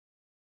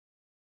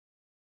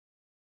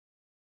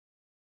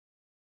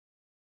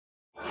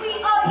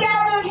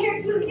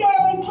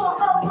today for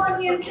a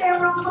Bunyan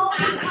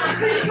ceremony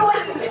to join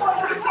us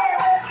all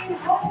together in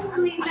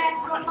holy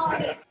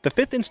matrimony. The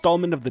fifth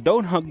installment of the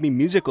Don't Hug Me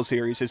musical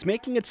series is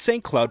making its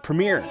St. Cloud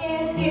premiere.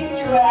 Yes,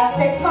 it's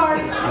Jurassic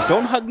Park.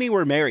 Don't Hug Me,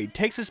 We're Married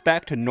takes us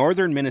back to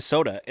northern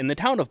Minnesota in the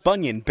town of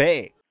Bunyan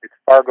Bay. It's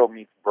Fargo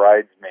meets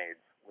Bridesmaids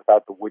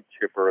without the wood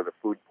chipper or the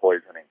food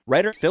poisoning.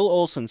 Writer Phil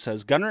Olson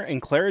says Gunnar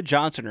and Clara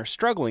Johnson are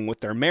struggling with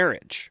their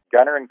marriage.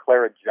 Gunnar and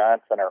Clara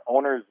Johnson are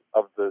owners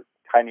of the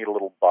tiny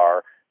little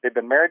bar. They've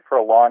been married for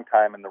a long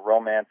time, and the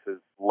romance has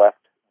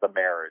left the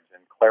marriage,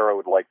 and Clara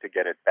would like to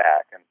get it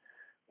back. And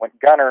when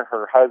Gunnar,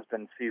 her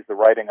husband, sees the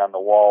writing on the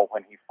wall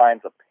when he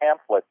finds a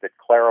pamphlet that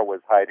Clara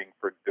was hiding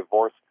for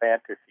divorce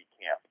fantasy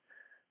camp.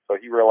 So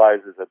he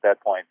realizes at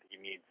that point he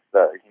needs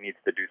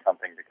to do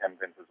something to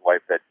convince his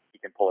wife that he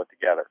can pull it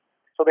together.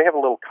 So they have a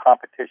little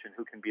competition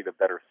who can be the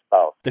better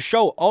spouse. The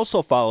show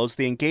also follows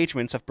the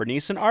engagements of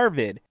Bernice and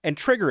Arvid and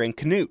Trigger and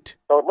Knut.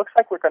 So it looks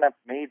like we're going to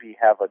maybe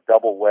have a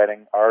double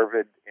wedding,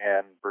 Arvid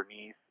and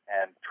Bernice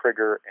and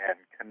Trigger and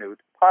Knut,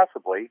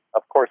 possibly.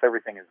 Of course,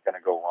 everything is going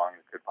to go wrong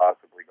that could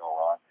possibly go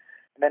wrong.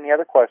 And then the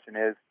other question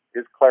is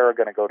Clara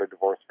going to go to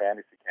divorce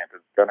fantasy camp?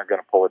 Is Gunnar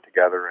going to pull it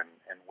together and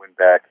win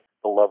back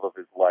the love of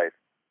his life?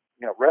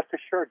 You know, rest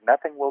assured,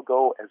 nothing will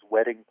go as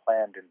wedding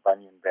planned in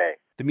Bunyan Bay.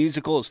 The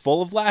musical is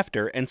full of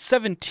laughter and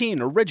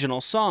 17 original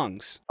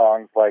songs.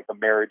 Songs like The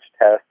Marriage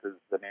Test is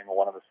the name of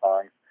one of the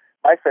songs.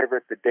 My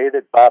favorite, The Day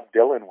That Bob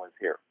Dylan Was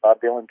Here. Bob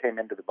Dylan came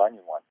into the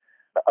Bunyan one.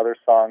 The other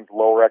songs,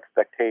 Lower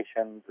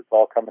Expectations, It's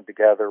All Coming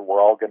Together,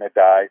 We're All Gonna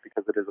Die,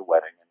 because it is a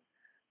wedding and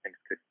things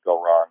could go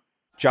wrong.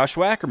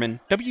 Joshua Ackerman,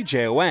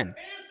 WJON. Dance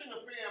in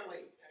the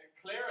family.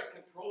 Clara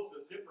controls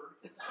the zipper.